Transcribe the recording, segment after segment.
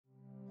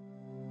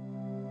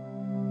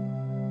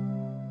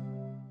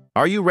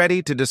Are you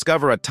ready to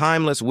discover a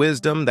timeless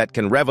wisdom that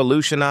can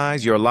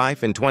revolutionize your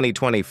life in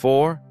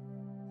 2024?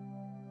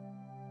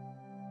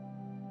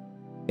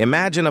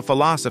 Imagine a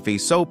philosophy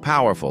so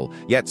powerful,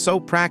 yet so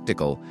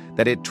practical,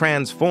 that it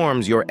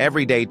transforms your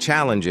everyday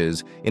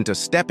challenges into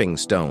stepping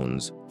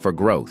stones for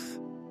growth.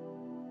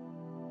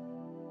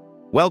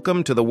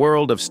 Welcome to the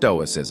world of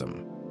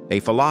Stoicism, a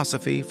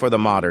philosophy for the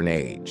modern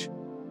age.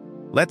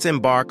 Let's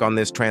embark on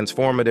this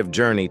transformative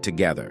journey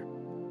together.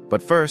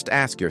 But first,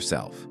 ask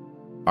yourself,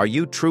 are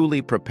you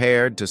truly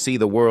prepared to see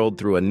the world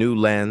through a new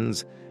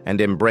lens and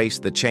embrace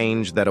the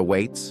change that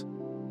awaits?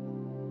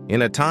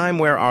 In a time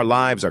where our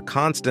lives are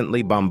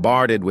constantly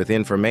bombarded with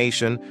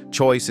information,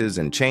 choices,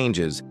 and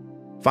changes,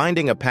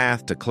 finding a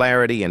path to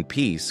clarity and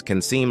peace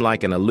can seem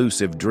like an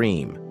elusive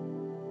dream.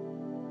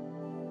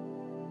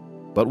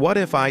 But what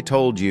if I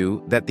told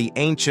you that the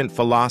ancient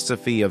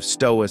philosophy of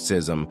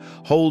Stoicism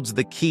holds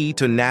the key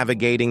to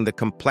navigating the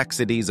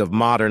complexities of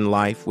modern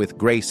life with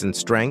grace and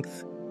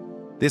strength?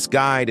 This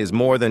guide is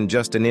more than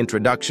just an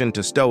introduction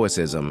to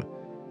Stoicism.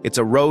 It's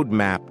a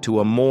roadmap to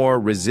a more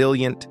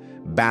resilient,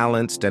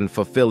 balanced, and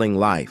fulfilling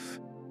life.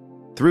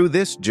 Through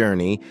this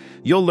journey,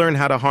 you'll learn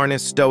how to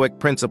harness Stoic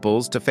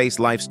principles to face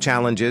life's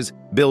challenges,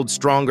 build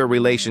stronger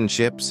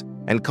relationships,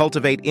 and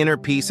cultivate inner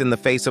peace in the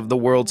face of the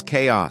world's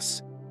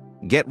chaos.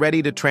 Get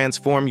ready to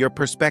transform your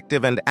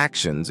perspective and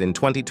actions in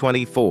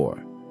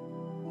 2024.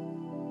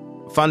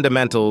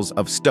 Fundamentals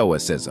of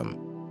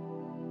Stoicism.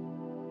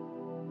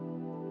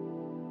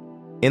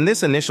 In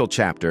this initial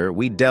chapter,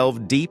 we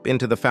delve deep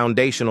into the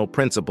foundational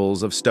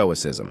principles of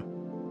Stoicism.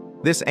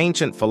 This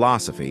ancient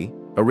philosophy,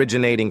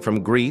 originating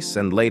from Greece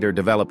and later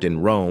developed in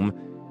Rome,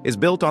 is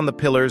built on the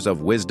pillars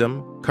of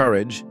wisdom,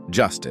 courage,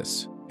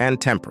 justice, and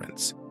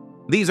temperance.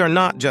 These are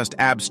not just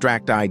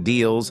abstract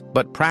ideals,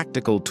 but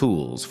practical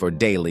tools for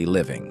daily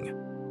living.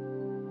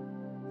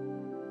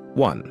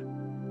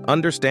 1.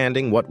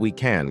 Understanding what we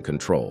can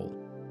control.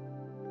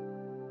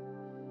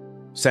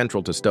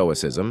 Central to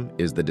Stoicism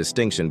is the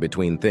distinction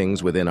between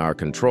things within our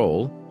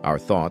control, our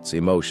thoughts,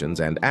 emotions,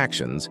 and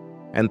actions,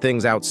 and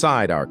things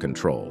outside our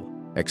control,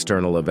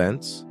 external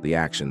events, the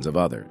actions of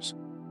others.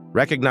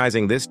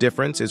 Recognizing this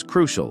difference is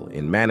crucial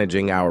in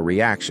managing our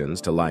reactions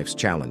to life's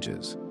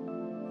challenges.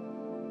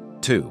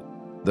 2.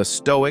 The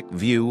Stoic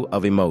view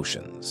of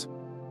emotions.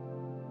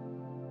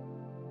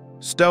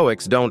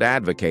 Stoics don't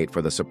advocate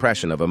for the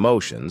suppression of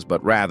emotions,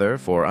 but rather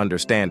for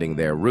understanding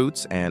their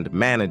roots and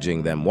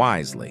managing them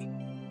wisely.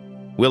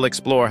 We'll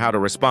explore how to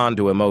respond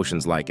to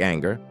emotions like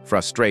anger,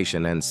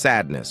 frustration, and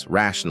sadness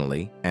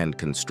rationally and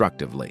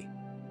constructively.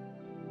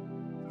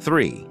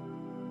 3.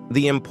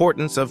 The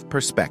importance of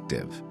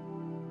perspective.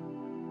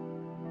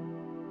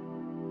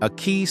 A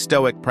key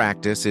Stoic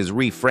practice is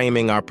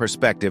reframing our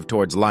perspective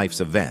towards life's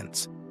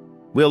events.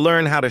 We'll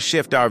learn how to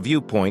shift our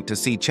viewpoint to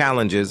see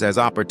challenges as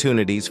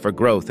opportunities for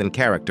growth and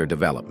character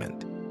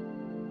development.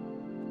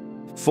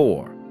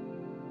 4.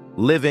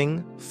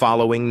 Living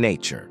following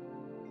nature.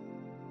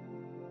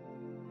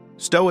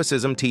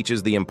 Stoicism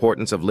teaches the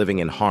importance of living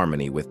in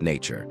harmony with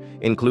nature,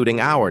 including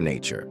our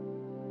nature.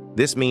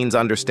 This means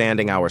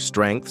understanding our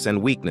strengths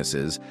and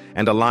weaknesses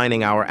and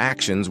aligning our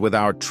actions with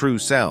our true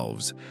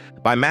selves.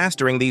 By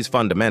mastering these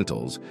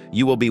fundamentals,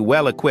 you will be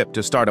well equipped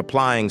to start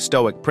applying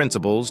Stoic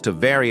principles to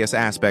various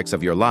aspects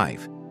of your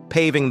life,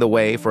 paving the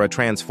way for a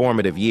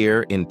transformative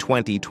year in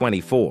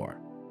 2024.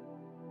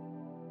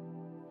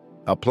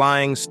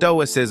 Applying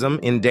Stoicism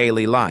in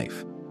daily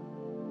life.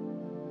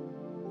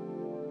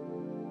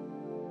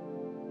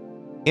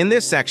 In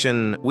this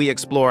section, we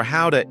explore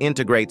how to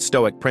integrate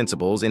Stoic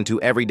principles into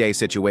everyday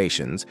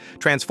situations,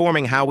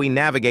 transforming how we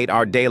navigate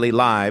our daily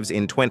lives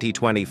in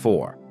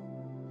 2024.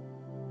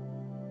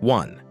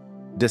 1.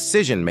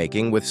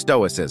 Decision-making with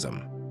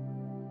Stoicism.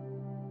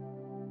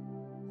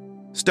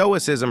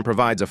 Stoicism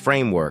provides a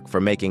framework for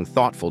making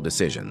thoughtful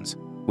decisions.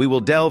 We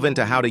will delve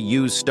into how to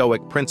use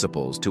Stoic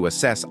principles to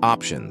assess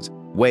options,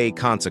 weigh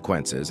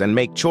consequences, and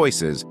make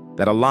choices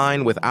that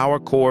align with our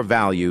core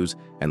values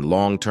and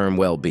long-term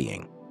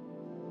well-being.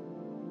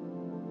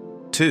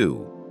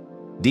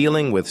 2.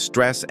 Dealing with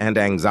stress and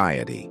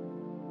anxiety.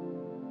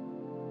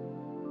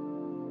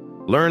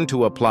 Learn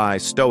to apply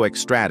Stoic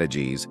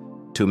strategies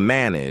to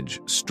manage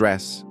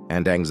stress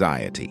and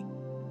anxiety.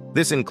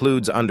 This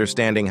includes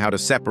understanding how to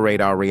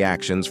separate our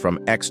reactions from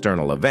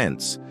external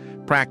events,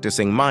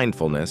 practicing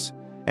mindfulness,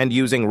 and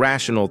using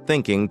rational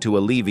thinking to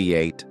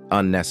alleviate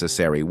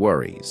unnecessary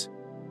worries.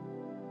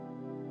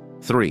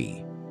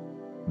 3.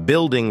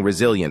 Building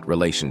resilient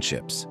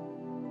relationships.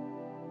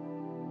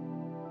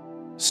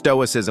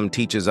 Stoicism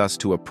teaches us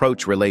to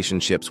approach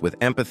relationships with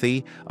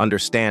empathy,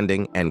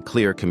 understanding, and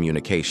clear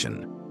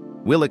communication.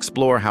 We'll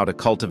explore how to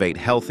cultivate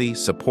healthy,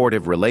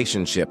 supportive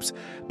relationships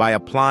by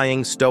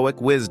applying Stoic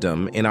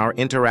wisdom in our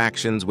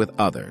interactions with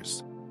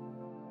others.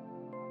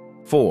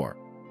 4.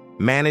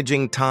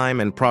 Managing time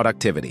and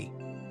productivity.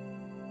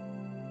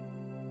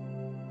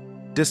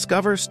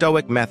 Discover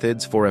Stoic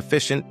methods for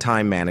efficient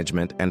time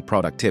management and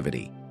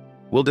productivity.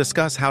 We'll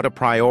discuss how to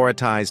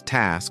prioritize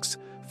tasks,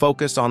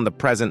 focus on the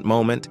present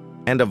moment,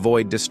 and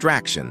avoid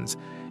distractions,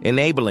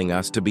 enabling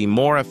us to be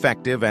more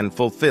effective and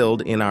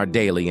fulfilled in our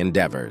daily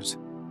endeavors.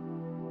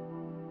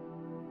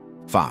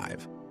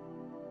 5.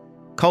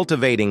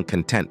 Cultivating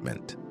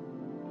contentment.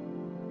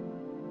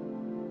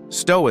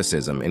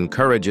 Stoicism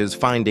encourages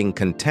finding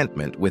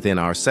contentment within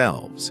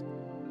ourselves.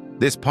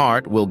 This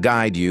part will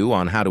guide you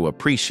on how to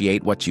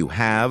appreciate what you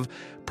have,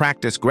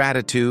 practice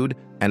gratitude,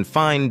 and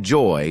find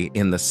joy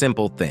in the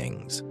simple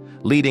things,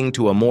 leading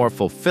to a more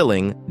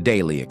fulfilling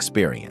daily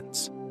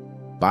experience.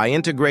 By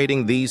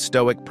integrating these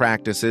Stoic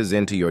practices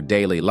into your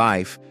daily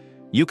life,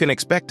 you can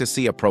expect to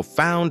see a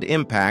profound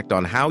impact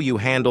on how you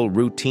handle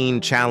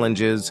routine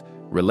challenges,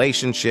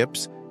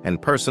 relationships,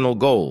 and personal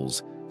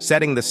goals,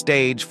 setting the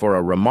stage for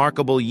a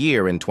remarkable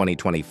year in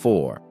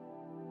 2024.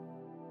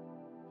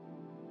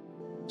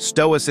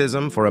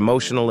 Stoicism for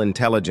emotional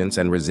intelligence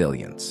and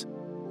resilience.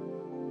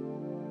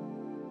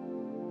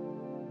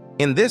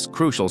 In this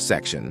crucial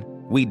section,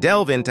 we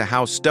delve into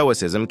how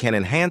Stoicism can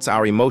enhance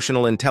our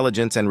emotional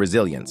intelligence and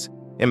resilience,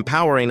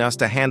 empowering us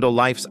to handle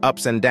life's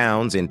ups and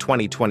downs in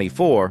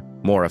 2024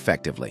 more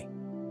effectively.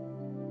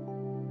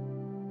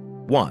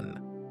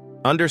 1.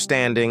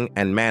 Understanding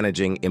and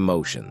managing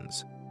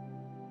emotions.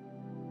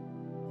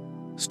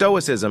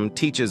 Stoicism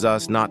teaches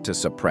us not to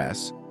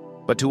suppress,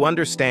 but to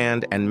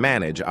understand and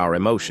manage our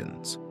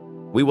emotions.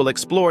 We will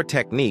explore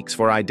techniques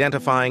for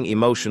identifying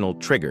emotional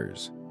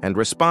triggers and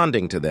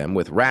responding to them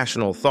with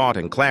rational thought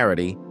and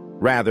clarity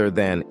rather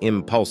than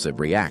impulsive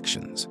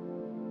reactions.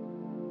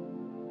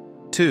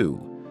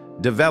 2.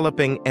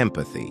 Developing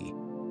empathy.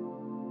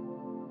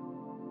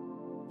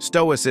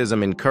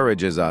 Stoicism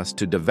encourages us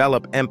to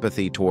develop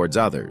empathy towards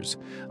others,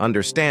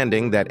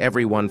 understanding that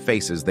everyone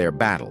faces their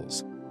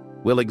battles.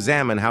 We'll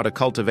examine how to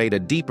cultivate a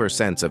deeper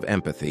sense of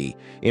empathy,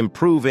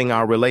 improving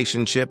our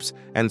relationships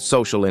and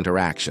social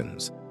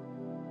interactions.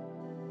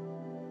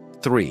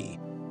 3.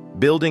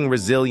 Building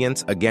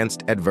resilience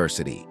against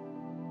adversity.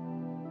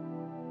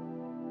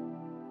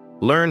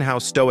 Learn how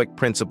Stoic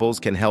principles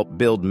can help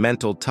build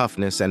mental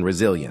toughness and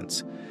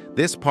resilience.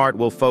 This part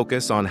will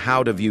focus on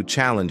how to view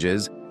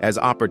challenges as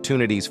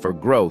opportunities for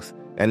growth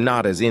and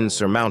not as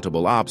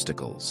insurmountable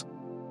obstacles.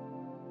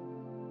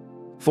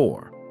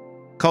 4.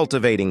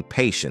 Cultivating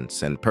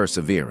patience and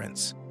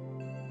perseverance.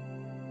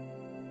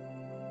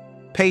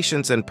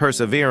 Patience and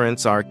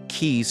perseverance are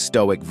key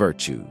Stoic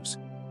virtues.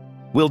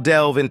 We'll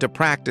delve into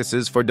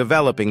practices for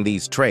developing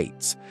these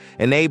traits,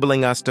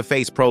 enabling us to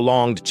face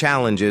prolonged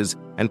challenges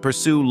and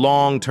pursue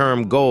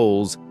long-term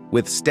goals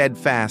with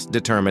steadfast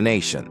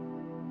determination.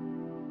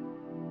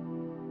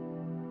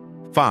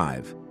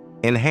 5.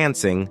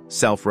 Enhancing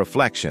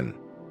self-reflection.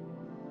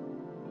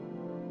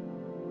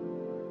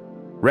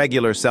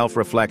 Regular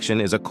self-reflection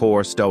is a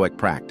core Stoic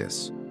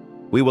practice.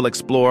 We will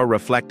explore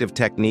reflective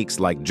techniques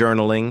like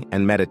journaling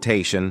and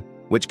meditation,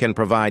 which can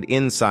provide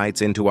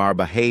insights into our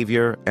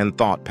behavior and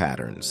thought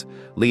patterns,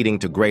 leading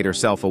to greater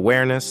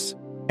self-awareness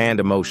and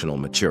emotional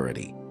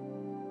maturity.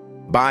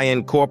 By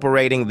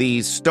incorporating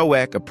these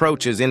Stoic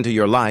approaches into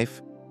your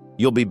life,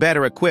 you'll be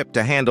better equipped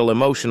to handle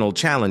emotional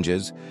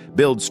challenges,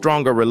 build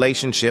stronger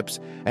relationships,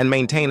 and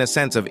maintain a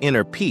sense of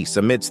inner peace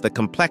amidst the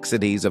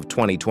complexities of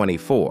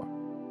 2024.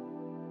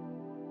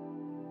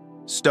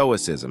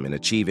 Stoicism in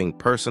achieving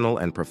personal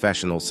and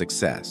professional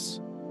success.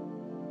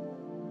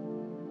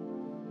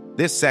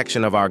 This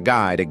section of our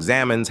guide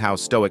examines how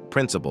Stoic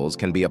principles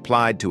can be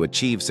applied to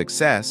achieve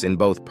success in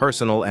both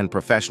personal and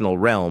professional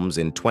realms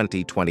in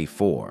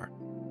 2024.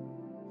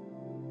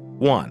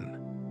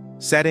 1.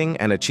 Setting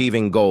and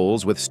achieving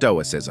goals with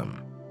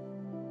Stoicism.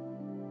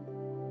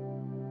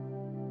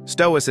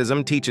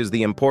 Stoicism teaches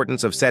the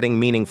importance of setting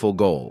meaningful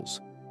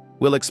goals.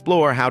 We'll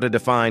explore how to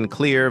define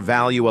clear,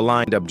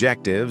 value-aligned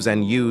objectives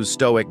and use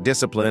Stoic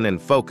discipline and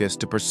focus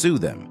to pursue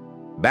them,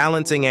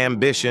 balancing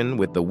ambition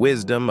with the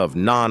wisdom of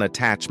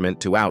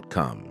non-attachment to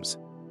outcomes.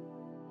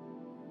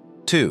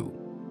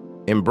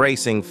 2.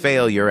 Embracing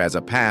failure as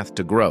a path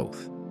to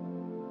growth.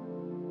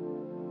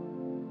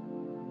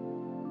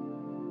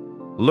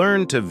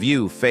 Learn to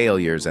view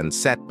failures and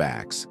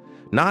setbacks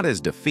not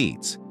as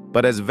defeats,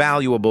 but as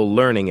valuable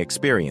learning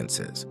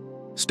experiences.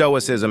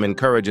 Stoicism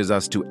encourages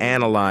us to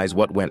analyze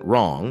what went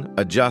wrong,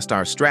 adjust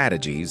our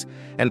strategies,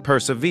 and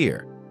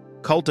persevere,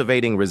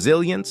 cultivating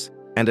resilience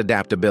and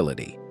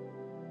adaptability.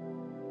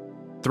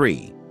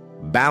 3.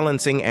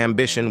 Balancing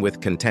ambition with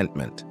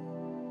contentment.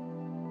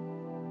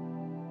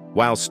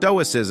 While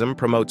Stoicism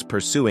promotes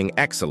pursuing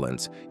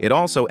excellence, it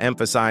also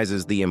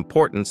emphasizes the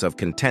importance of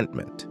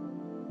contentment.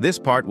 This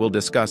part will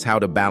discuss how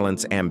to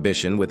balance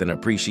ambition with an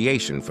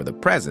appreciation for the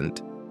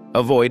present,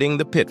 avoiding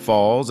the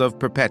pitfalls of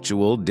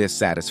perpetual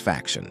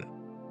dissatisfaction.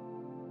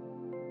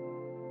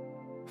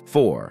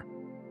 4.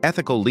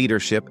 Ethical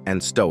leadership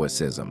and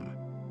Stoicism.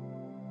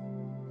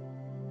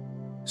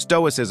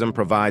 Stoicism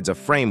provides a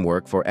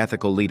framework for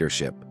ethical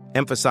leadership,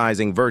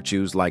 emphasizing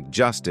virtues like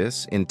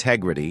justice,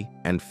 integrity,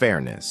 and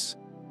fairness.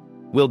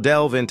 We'll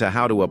delve into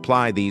how to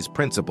apply these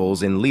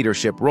principles in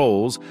leadership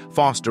roles,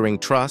 fostering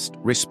trust,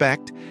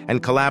 respect,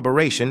 and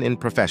collaboration in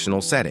professional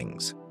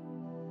settings.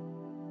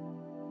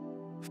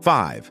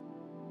 5.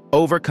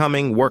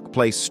 Overcoming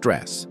workplace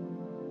stress.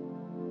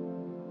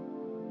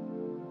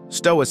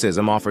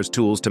 Stoicism offers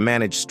tools to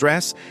manage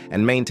stress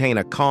and maintain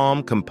a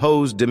calm,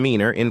 composed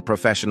demeanor in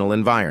professional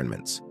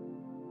environments.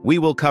 We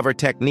will cover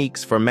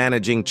techniques for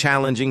managing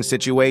challenging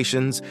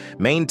situations,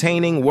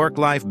 maintaining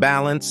work-life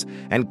balance,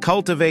 and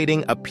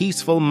cultivating a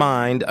peaceful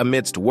mind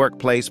amidst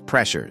workplace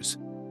pressures.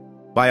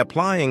 By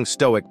applying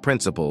Stoic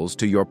principles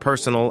to your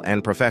personal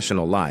and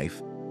professional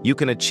life, you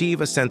can achieve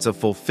a sense of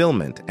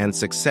fulfillment and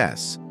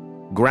success,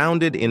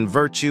 grounded in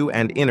virtue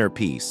and inner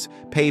peace,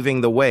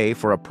 paving the way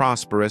for a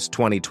prosperous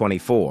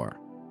 2024.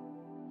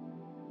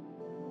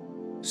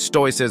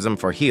 Stoicism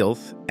for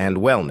health and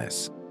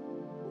wellness.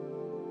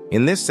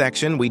 In this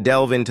section, we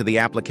delve into the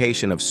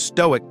application of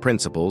Stoic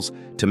principles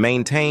to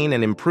maintain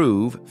and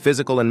improve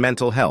physical and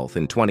mental health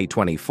in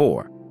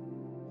 2024.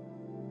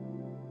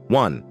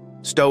 1.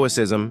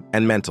 Stoicism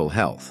and mental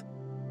health.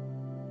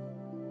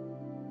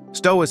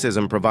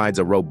 Stoicism provides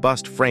a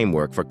robust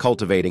framework for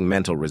cultivating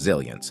mental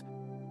resilience.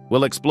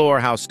 We'll explore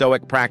how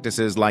Stoic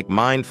practices like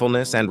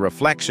mindfulness and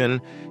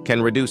reflection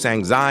can reduce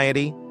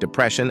anxiety,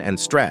 depression, and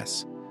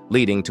stress,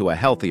 leading to a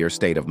healthier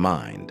state of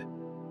mind.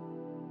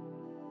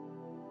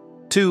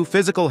 2.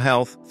 Physical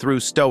health through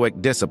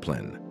Stoic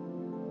discipline.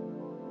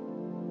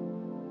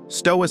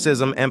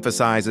 Stoicism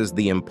emphasizes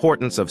the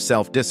importance of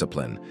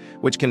self-discipline,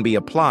 which can be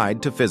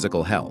applied to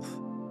physical health.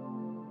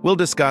 We'll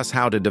discuss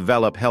how to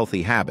develop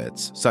healthy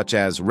habits, such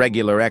as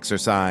regular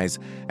exercise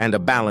and a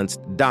balanced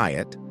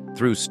diet,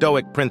 through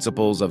Stoic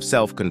principles of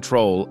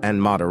self-control and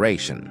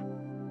moderation.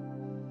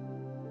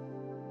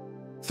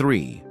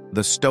 3.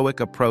 The Stoic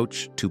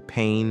approach to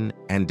pain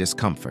and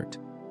discomfort.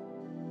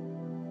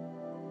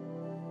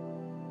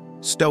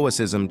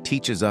 Stoicism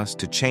teaches us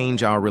to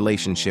change our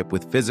relationship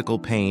with physical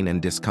pain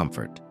and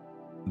discomfort.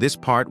 This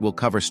part will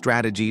cover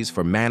strategies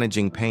for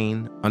managing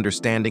pain,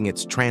 understanding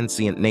its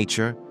transient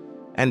nature,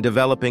 and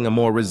developing a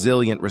more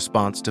resilient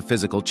response to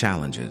physical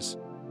challenges.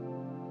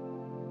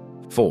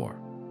 4.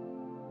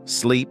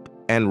 Sleep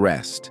and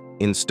rest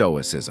in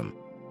Stoicism.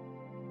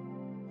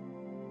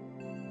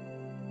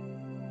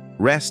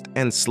 Rest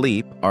and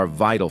sleep are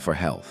vital for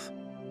health,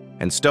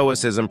 and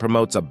Stoicism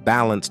promotes a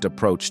balanced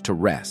approach to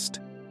rest.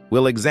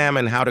 We'll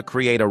examine how to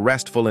create a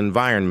restful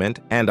environment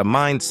and a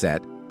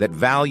mindset that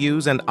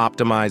values and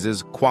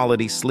optimizes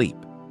quality sleep,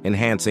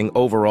 enhancing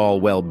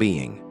overall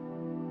well-being.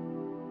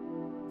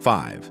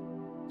 5.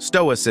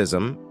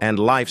 Stoicism and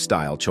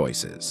lifestyle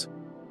choices.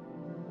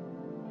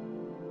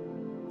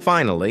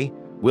 Finally,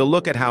 we'll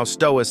look at how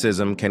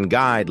Stoicism can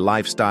guide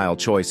lifestyle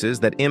choices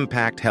that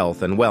impact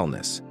health and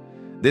wellness.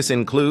 This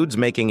includes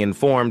making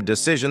informed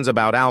decisions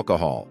about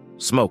alcohol,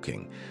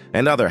 smoking,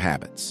 and other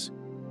habits,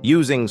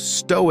 using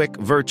Stoic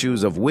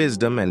virtues of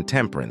wisdom and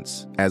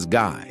temperance as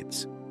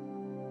guides.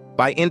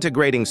 By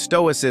integrating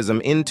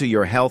Stoicism into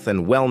your health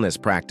and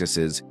wellness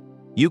practices,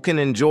 you can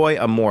enjoy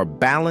a more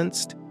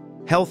balanced,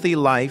 healthy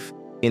life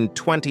in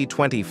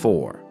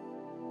 2024,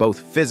 both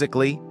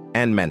physically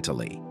and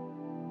mentally.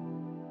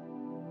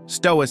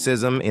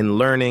 Stoicism in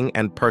learning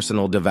and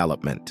personal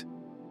development.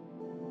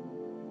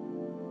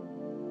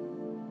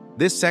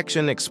 This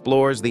section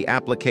explores the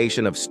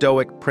application of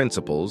Stoic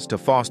principles to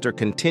foster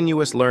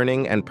continuous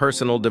learning and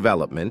personal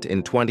development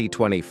in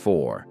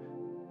 2024.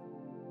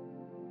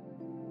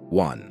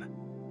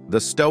 1.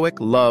 The Stoic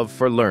love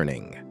for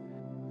learning.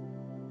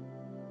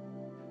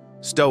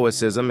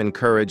 Stoicism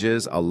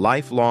encourages a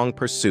lifelong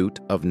pursuit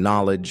of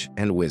knowledge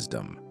and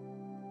wisdom.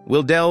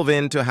 We'll delve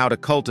into how to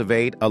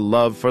cultivate a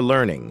love for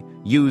learning,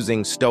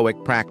 using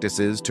Stoic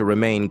practices to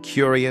remain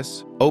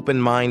curious,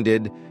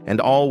 open-minded, and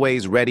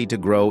always ready to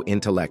grow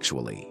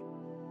intellectually.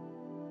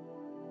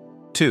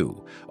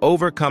 2.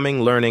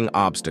 Overcoming learning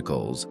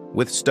obstacles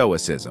with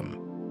Stoicism.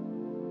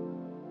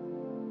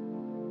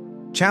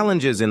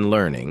 Challenges in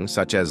learning,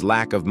 such as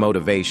lack of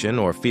motivation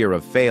or fear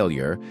of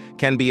failure,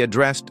 can be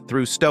addressed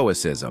through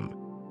Stoicism.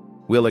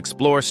 We'll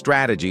explore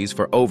strategies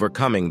for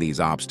overcoming these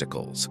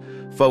obstacles,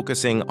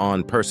 focusing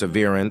on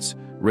perseverance,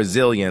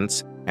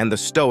 resilience, and the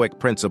Stoic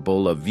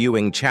principle of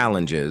viewing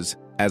challenges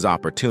as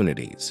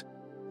opportunities.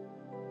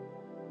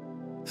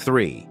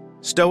 3.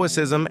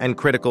 Stoicism and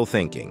critical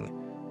thinking.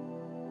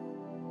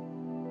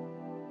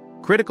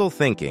 Critical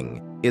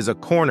thinking is a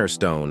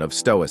cornerstone of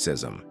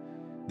Stoicism.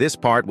 This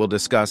part will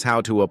discuss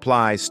how to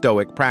apply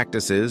Stoic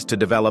practices to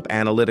develop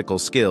analytical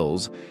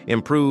skills,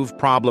 improve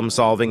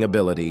problem-solving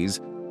abilities,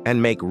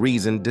 and make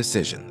reasoned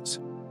decisions.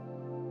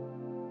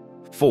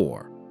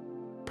 4.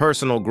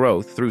 Personal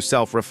growth through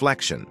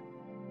self-reflection.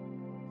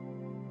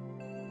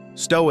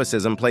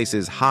 Stoicism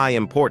places high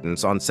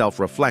importance on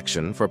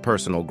self-reflection for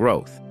personal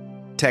growth.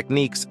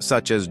 Techniques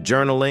such as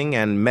journaling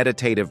and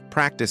meditative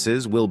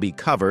practices will be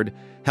covered,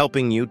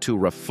 helping you to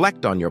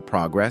reflect on your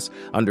progress,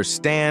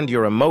 understand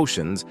your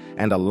emotions,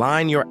 and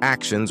align your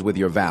actions with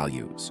your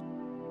values.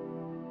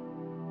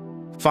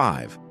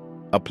 5.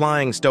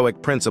 Applying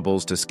Stoic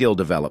principles to skill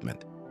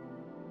development.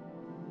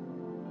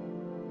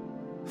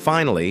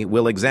 Finally,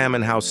 we'll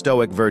examine how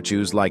Stoic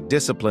virtues like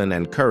discipline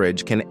and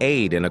courage can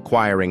aid in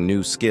acquiring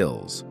new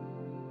skills.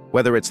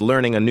 Whether it's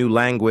learning a new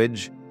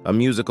language, a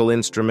musical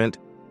instrument,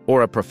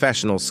 or a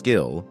professional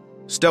skill,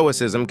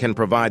 Stoicism can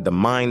provide the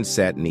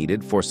mindset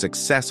needed for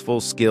successful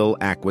skill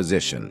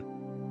acquisition.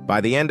 By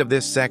the end of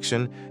this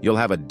section, you'll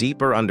have a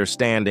deeper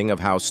understanding of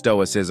how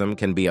Stoicism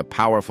can be a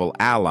powerful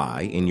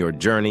ally in your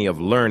journey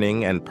of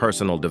learning and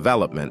personal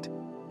development,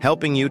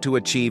 helping you to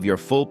achieve your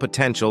full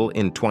potential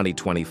in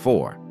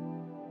 2024.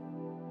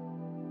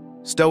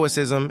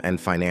 Stoicism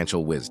and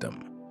financial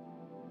wisdom.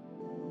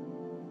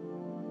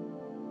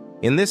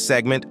 In this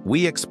segment,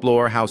 we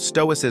explore how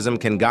Stoicism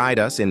can guide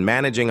us in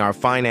managing our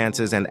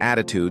finances and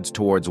attitudes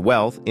towards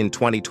wealth in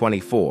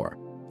 2024,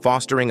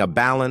 fostering a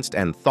balanced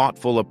and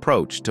thoughtful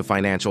approach to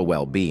financial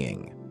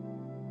well-being.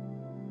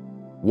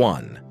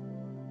 1.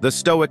 The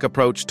Stoic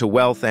approach to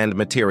wealth and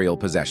material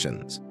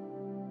possessions.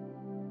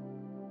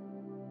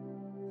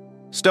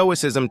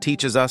 Stoicism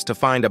teaches us to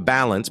find a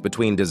balance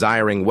between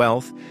desiring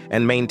wealth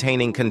and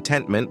maintaining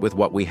contentment with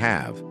what we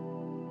have.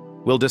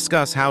 We'll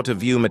discuss how to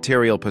view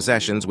material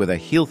possessions with a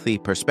healthy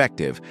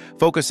perspective,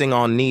 focusing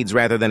on needs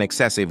rather than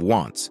excessive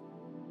wants.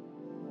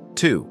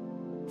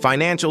 2.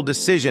 Financial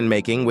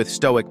decision-making with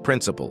Stoic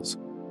principles.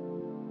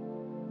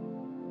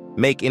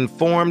 Make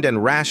informed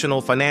and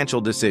rational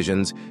financial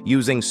decisions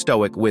using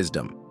Stoic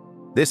wisdom.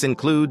 This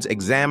includes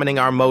examining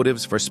our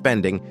motives for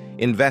spending,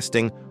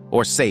 investing,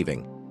 or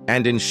saving,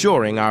 and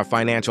ensuring our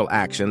financial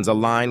actions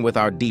align with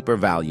our deeper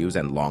values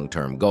and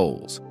long-term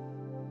goals.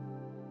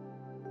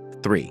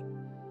 3.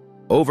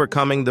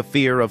 Overcoming the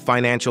fear of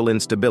financial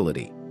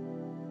instability.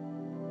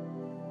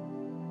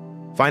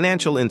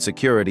 Financial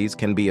insecurities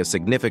can be a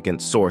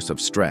significant source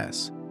of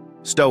stress.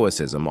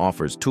 Stoicism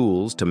offers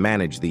tools to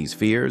manage these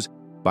fears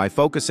by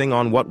focusing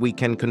on what we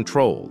can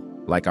control,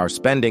 like our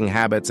spending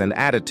habits and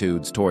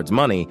attitudes towards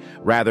money,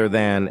 rather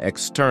than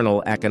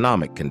external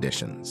economic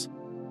conditions.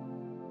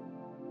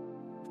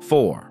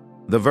 4.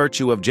 The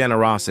virtue of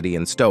generosity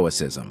in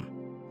Stoicism.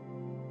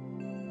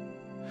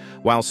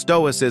 While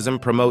Stoicism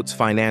promotes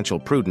financial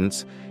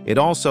prudence, it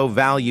also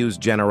values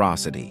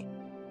generosity.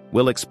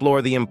 We'll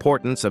explore the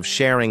importance of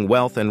sharing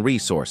wealth and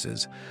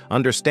resources,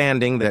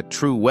 understanding that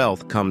true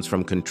wealth comes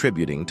from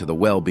contributing to the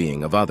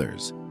well-being of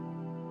others.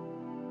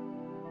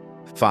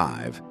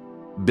 5.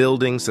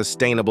 Building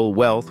sustainable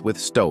wealth with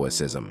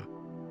Stoicism.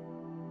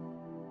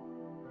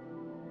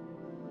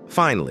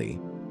 Finally,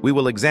 we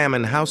will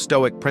examine how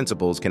Stoic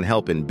principles can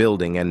help in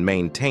building and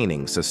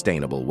maintaining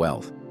sustainable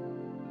wealth.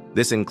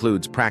 This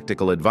includes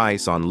practical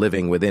advice on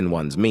living within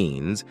one's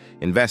means,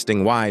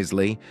 investing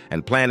wisely,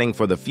 and planning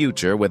for the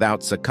future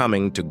without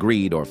succumbing to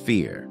greed or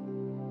fear.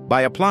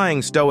 By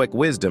applying Stoic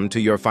wisdom to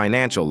your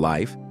financial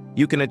life,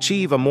 you can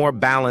achieve a more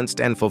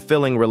balanced and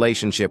fulfilling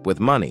relationship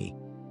with money,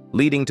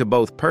 leading to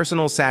both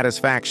personal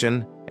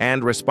satisfaction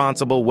and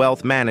responsible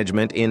wealth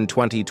management in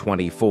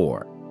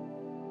 2024.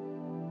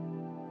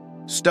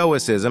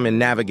 Stoicism in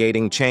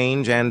navigating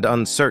change and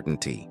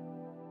uncertainty.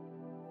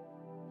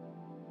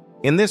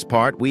 In this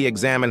part, we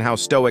examine how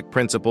Stoic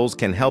principles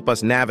can help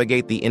us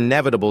navigate the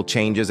inevitable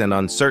changes and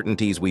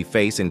uncertainties we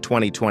face in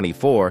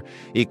 2024,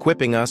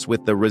 equipping us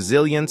with the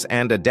resilience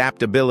and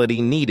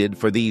adaptability needed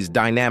for these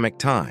dynamic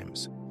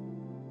times.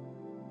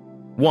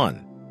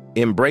 1.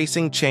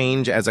 Embracing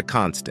change as a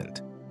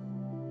constant.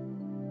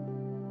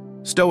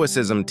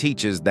 Stoicism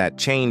teaches that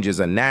change is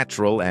a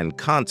natural and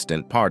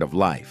constant part of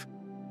life.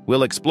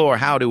 We'll explore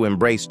how to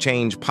embrace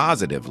change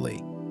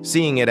positively,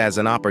 seeing it as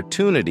an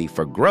opportunity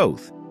for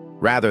growth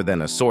rather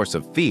than a source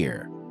of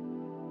fear.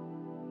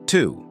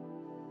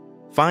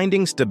 2.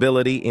 Finding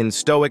stability in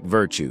Stoic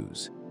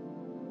virtues.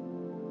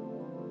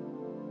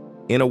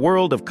 In a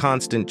world of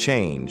constant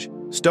change,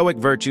 Stoic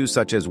virtues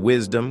such as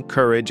wisdom,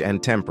 courage,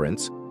 and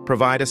temperance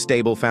provide a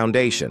stable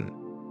foundation.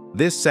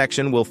 This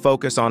section will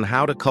focus on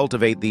how to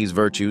cultivate these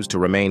virtues to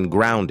remain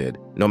grounded,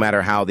 no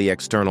matter how the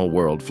external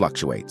world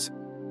fluctuates.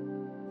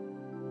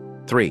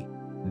 3.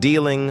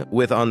 Dealing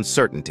with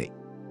uncertainty.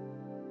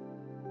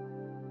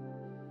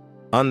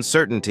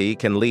 Uncertainty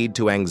can lead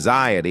to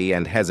anxiety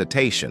and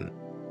hesitation.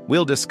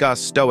 We'll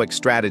discuss Stoic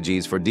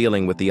strategies for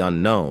dealing with the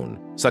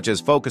unknown, such as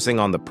focusing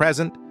on the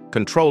present,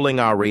 controlling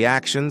our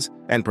reactions,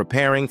 and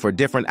preparing for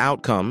different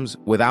outcomes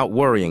without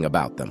worrying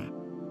about them.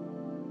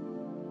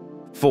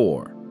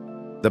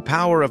 4. The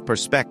power of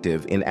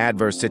perspective in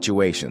adverse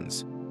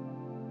situations.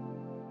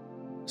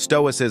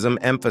 Stoicism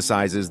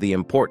emphasizes the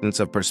importance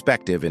of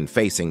perspective in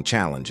facing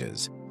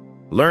challenges.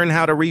 Learn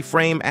how to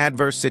reframe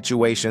adverse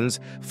situations,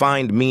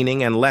 find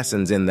meaning and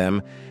lessons in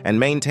them, and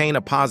maintain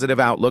a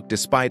positive outlook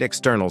despite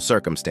external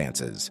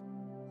circumstances.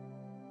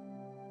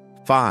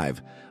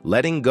 5.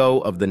 Letting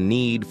go of the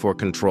need for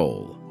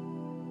control.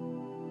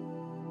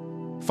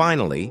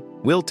 Finally,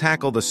 we'll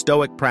tackle the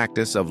Stoic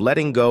practice of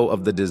letting go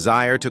of the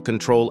desire to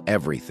control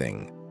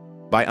everything.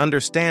 By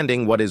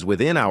understanding what is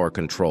within our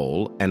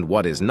control and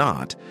what is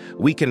not,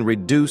 we can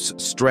reduce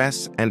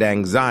stress and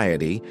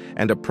anxiety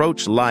and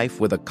approach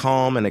life with a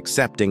calm and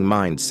accepting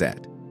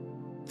mindset.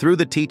 Through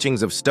the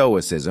teachings of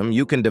Stoicism,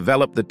 you can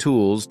develop the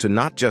tools to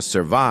not just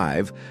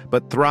survive,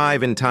 but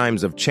thrive in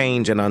times of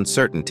change and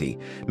uncertainty,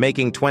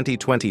 making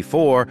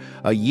 2024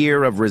 a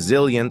year of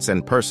resilience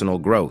and personal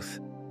growth.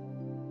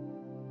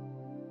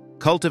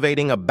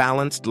 Cultivating a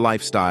balanced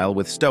lifestyle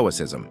with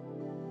Stoicism.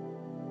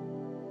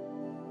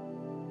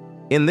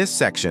 In this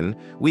section,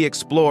 we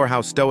explore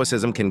how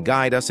Stoicism can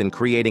guide us in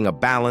creating a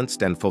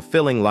balanced and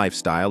fulfilling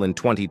lifestyle in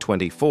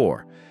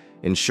 2024,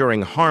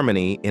 ensuring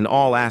harmony in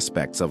all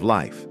aspects of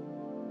life.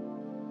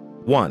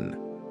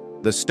 1.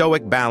 The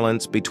Stoic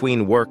balance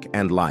between work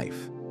and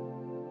life.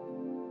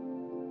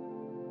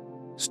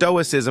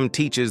 Stoicism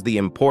teaches the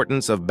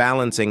importance of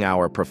balancing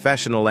our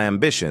professional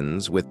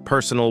ambitions with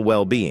personal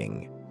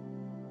well-being.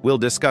 We'll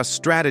discuss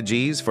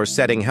strategies for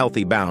setting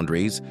healthy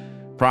boundaries,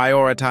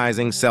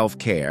 prioritizing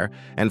self-care,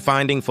 and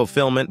finding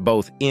fulfillment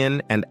both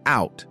in and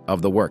out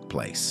of the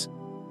workplace.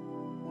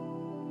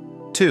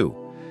 2.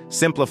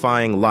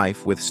 Simplifying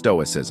life with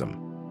Stoicism.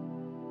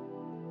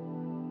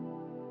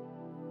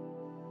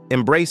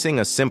 Embracing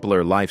a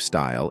simpler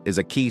lifestyle is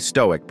a key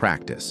Stoic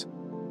practice.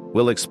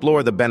 We'll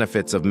explore the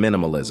benefits of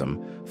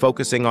minimalism,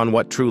 focusing on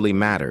what truly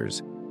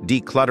matters,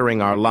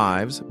 decluttering our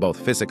lives, both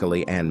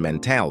physically and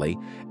mentally,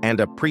 and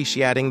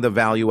appreciating the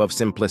value of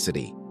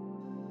simplicity.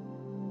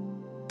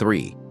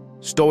 3.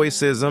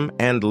 Stoicism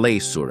and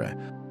leisure.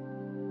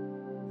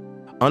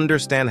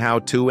 Understand how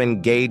to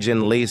engage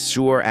in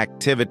leisure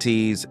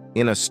activities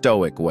in a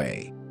Stoic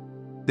way.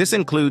 This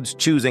includes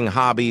choosing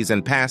hobbies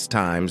and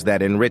pastimes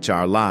that enrich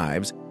our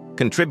lives,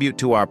 contribute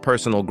to our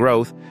personal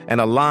growth, and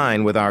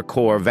align with our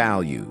core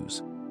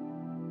values.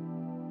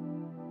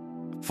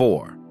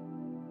 4.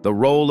 The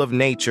role of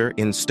nature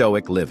in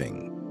Stoic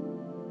living.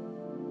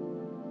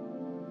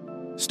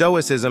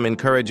 Stoicism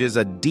encourages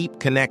a deep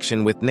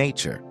connection with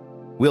nature.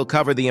 We'll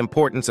cover the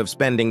importance of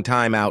spending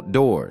time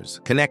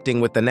outdoors, connecting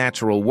with the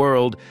natural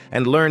world,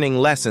 and learning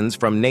lessons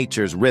from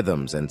nature's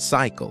rhythms and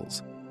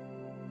cycles.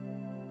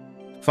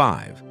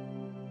 5.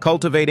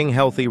 Cultivating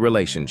healthy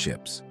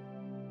relationships.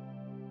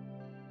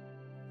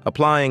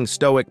 Applying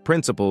Stoic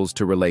principles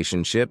to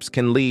relationships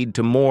can lead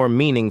to more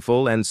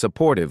meaningful and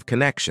supportive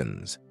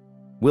connections.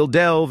 We'll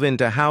delve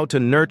into how to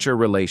nurture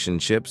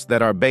relationships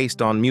that are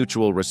based on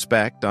mutual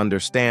respect,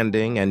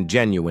 understanding, and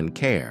genuine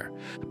care.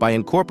 By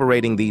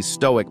incorporating these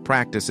Stoic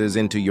practices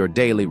into your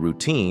daily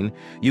routine,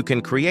 you can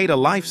create a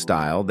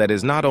lifestyle that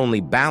is not only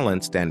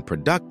balanced and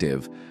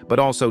productive, but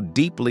also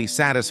deeply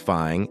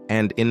satisfying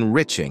and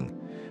enriching,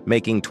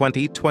 making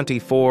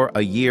 2024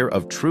 a year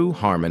of true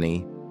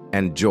harmony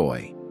and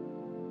joy.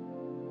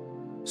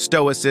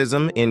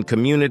 Stoicism in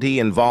community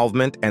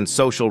involvement and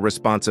social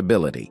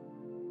responsibility.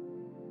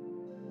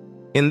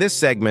 In this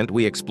segment,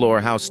 we explore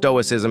how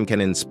Stoicism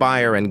can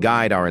inspire and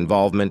guide our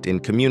involvement in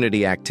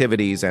community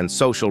activities and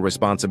social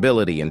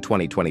responsibility in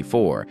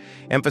 2024,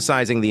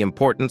 emphasizing the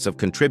importance of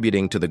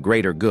contributing to the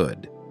greater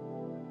good.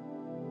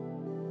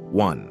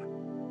 1.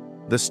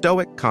 The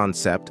Stoic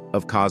concept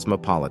of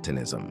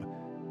cosmopolitanism.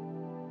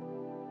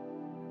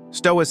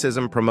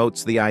 Stoicism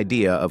promotes the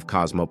idea of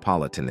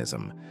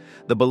cosmopolitanism,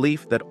 the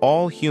belief that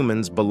all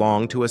humans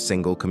belong to a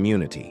single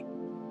community.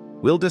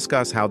 We'll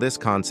discuss how this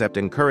concept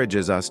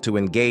encourages us to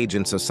engage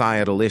in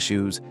societal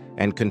issues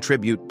and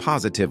contribute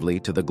positively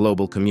to the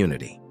global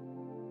community.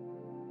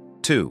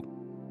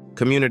 2.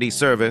 Community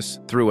service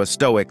through a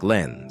Stoic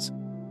lens.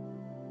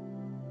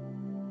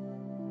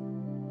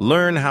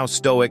 Learn how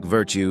Stoic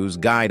virtues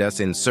guide us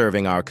in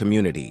serving our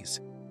communities.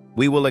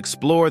 We will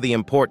explore the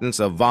importance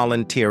of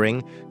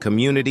volunteering,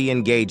 community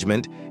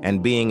engagement,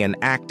 and being an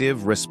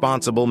active,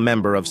 responsible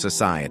member of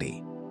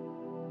society.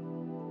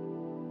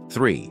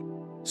 3.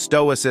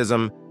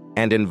 Stoicism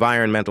and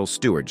environmental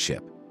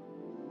stewardship.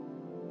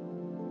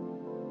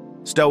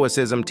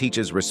 Stoicism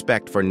teaches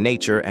respect for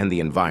nature and the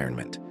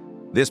environment.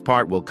 This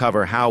part will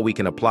cover how we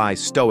can apply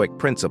Stoic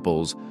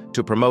principles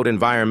to promote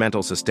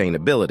environmental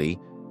sustainability,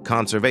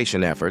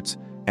 conservation efforts,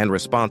 and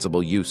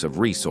responsible use of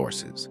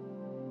resources.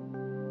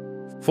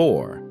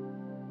 4.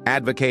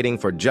 Advocating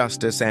for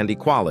justice and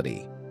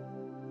equality.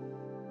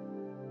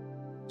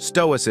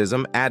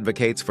 Stoicism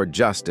advocates for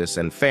justice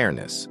and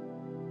fairness.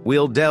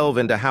 We'll delve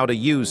into how to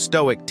use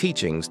Stoic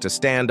teachings to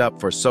stand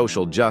up for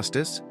social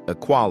justice,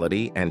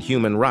 equality, and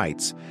human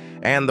rights,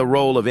 and the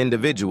role of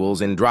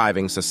individuals in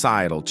driving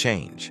societal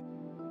change.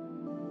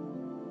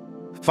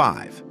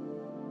 5.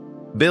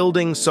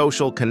 Building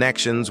social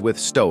connections with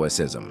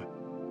Stoicism.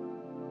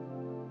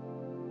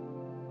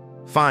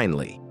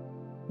 Finally,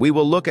 we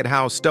will look at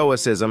how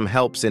Stoicism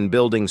helps in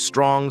building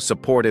strong,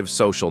 supportive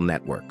social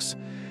networks.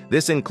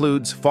 This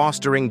includes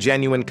fostering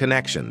genuine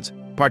connections,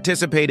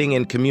 participating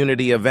in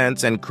community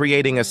events, and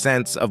creating a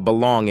sense of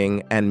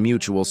belonging and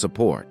mutual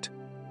support.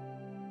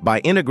 By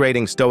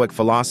integrating Stoic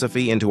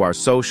philosophy into our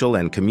social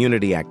and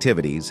community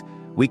activities,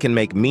 we can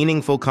make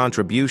meaningful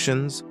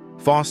contributions,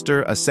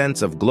 foster a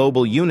sense of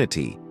global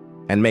unity,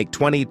 and make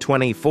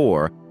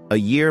 2024 a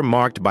year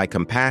marked by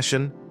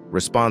compassion,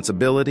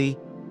 responsibility,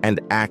 and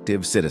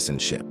active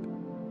citizenship.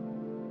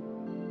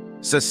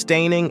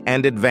 Sustaining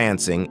and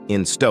advancing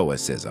in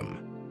Stoicism.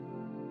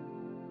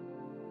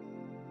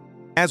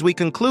 As we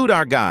conclude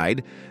our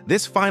guide,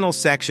 this final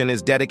section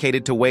is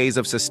dedicated to ways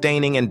of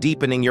sustaining and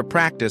deepening your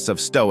practice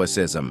of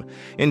Stoicism,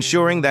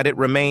 ensuring that it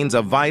remains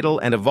a vital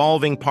and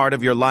evolving part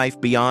of your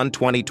life beyond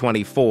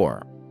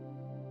 2024.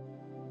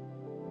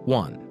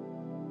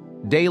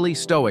 1. Daily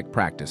Stoic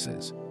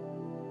practices.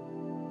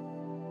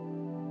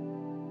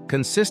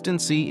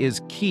 Consistency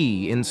is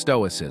key in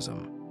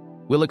Stoicism.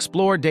 We'll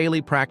explore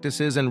daily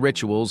practices and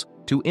rituals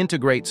to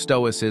integrate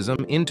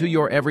Stoicism into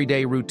your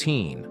everyday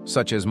routine,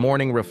 such as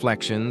morning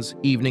reflections,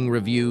 evening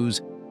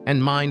reviews,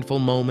 and mindful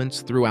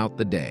moments throughout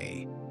the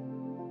day.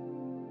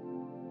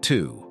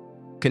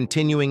 2.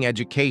 Continuing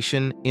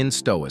education in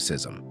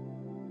Stoicism.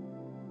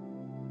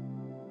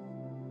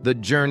 The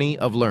journey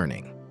of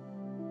learning.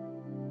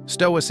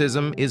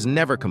 Stoicism is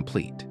never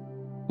complete.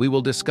 We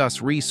will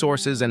discuss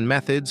resources and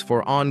methods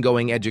for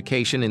ongoing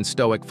education in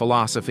Stoic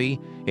philosophy,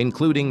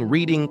 including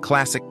reading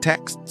classic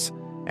texts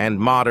and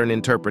modern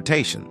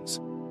interpretations,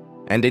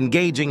 and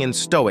engaging in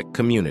Stoic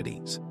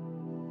communities.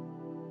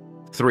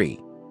 3.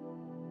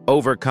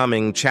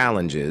 Overcoming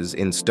challenges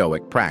in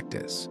Stoic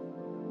practice.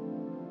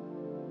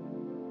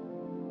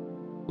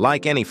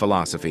 Like any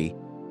philosophy,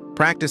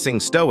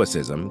 practicing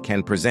Stoicism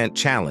can present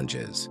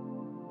challenges.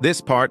 This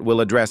part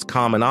will address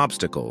common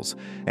obstacles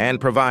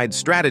and provide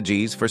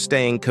strategies for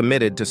staying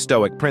committed to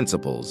Stoic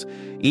principles,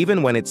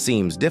 even when it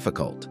seems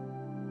difficult.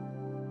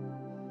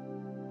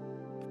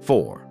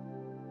 4.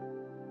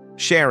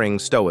 Sharing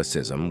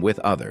Stoicism with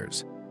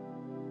others.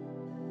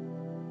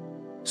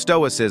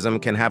 Stoicism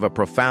can have a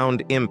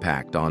profound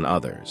impact on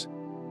others.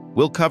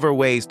 We'll cover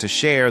ways to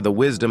share the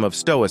wisdom of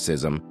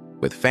Stoicism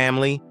with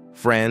family,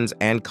 friends,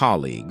 and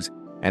colleagues,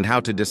 and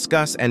how to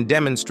discuss and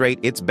demonstrate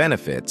its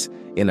benefits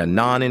in a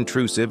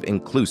non-intrusive,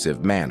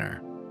 inclusive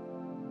manner.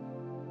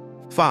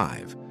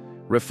 5.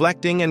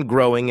 Reflecting and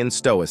growing in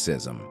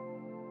Stoicism.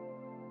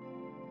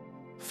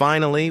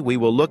 Finally, we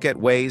will look at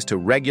ways to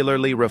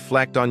regularly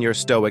reflect on your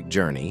Stoic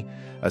journey,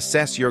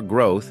 assess your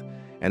growth,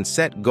 and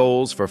set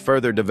goals for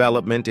further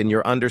development in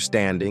your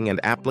understanding and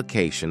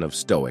application of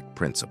Stoic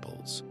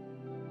principles.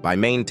 By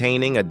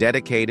maintaining a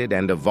dedicated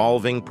and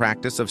evolving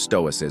practice of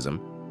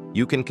Stoicism,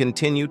 you can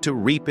continue to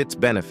reap its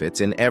benefits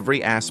in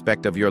every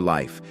aspect of your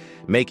life,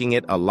 making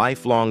it a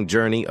lifelong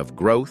journey of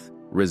growth,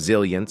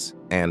 resilience,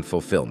 and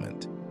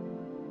fulfillment.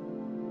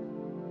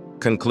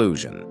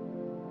 Conclusion.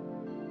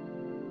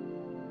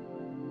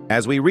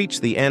 As we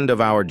reach the end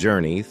of our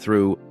journey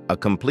through a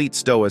complete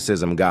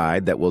Stoicism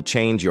guide that will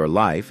change your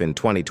life in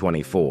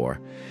 2024,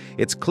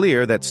 it's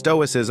clear that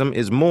Stoicism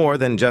is more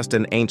than just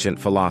an ancient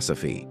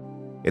philosophy.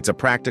 It's a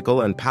practical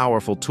and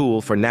powerful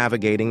tool for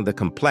navigating the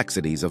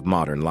complexities of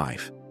modern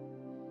life.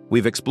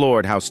 We've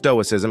explored how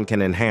Stoicism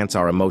can enhance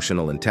our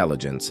emotional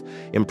intelligence,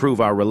 improve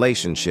our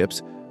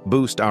relationships,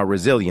 boost our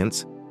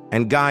resilience,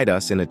 and guide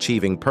us in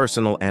achieving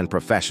personal and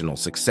professional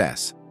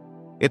success.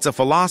 It's a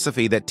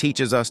philosophy that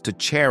teaches us to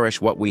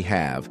cherish what we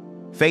have,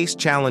 face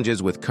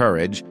challenges with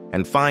courage,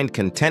 and find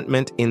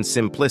contentment in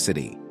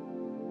simplicity.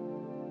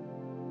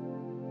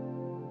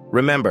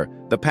 Remember,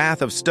 the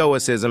path of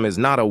Stoicism is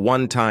not a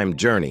one-time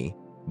journey,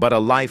 but a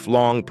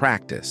lifelong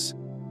practice.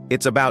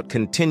 It's about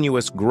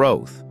continuous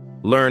growth,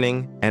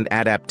 learning, and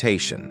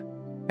adaptation.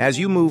 As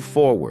you move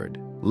forward,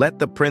 let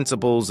the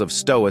principles of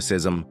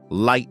Stoicism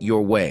light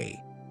your way,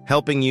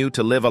 helping you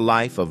to live a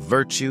life of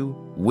virtue,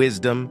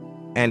 wisdom,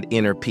 and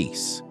inner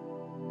peace.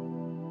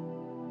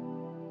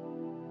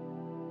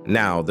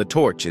 Now, the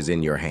torch is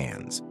in your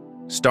hands.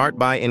 Start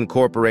by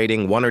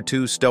incorporating 1 or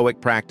 2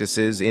 Stoic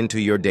practices into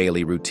your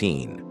daily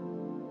routine.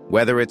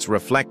 Whether it's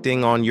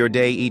reflecting on your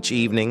day each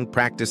evening,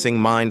 practicing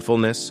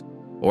mindfulness,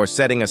 or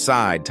setting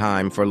aside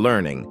time for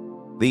learning,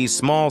 these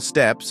small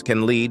steps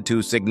can lead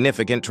to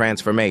significant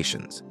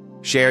transformations.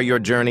 Share your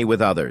journey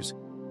with others,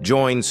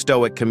 join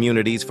Stoic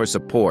communities for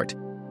support,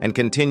 and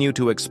continue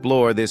to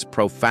explore this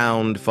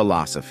profound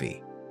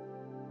philosophy.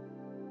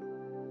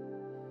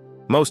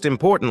 Most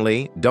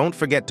importantly, don't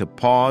forget to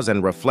pause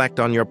and reflect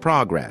on your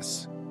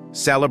progress.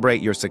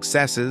 Celebrate your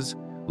successes,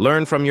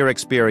 learn from your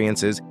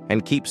experiences,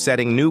 and keep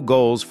setting new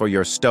goals for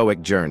your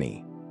Stoic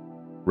journey.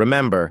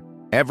 Remember,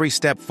 every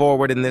step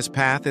forward in this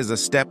path is a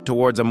step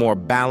towards a more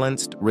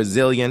balanced,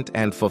 resilient,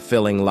 and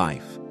fulfilling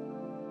life.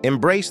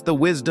 Embrace the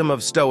wisdom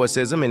of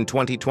Stoicism in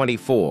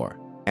 2024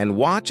 and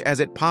watch as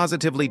it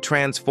positively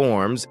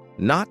transforms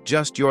not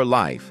just your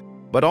life,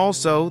 but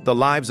also the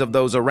lives of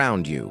those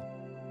around you.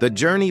 The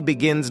journey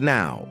begins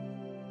now,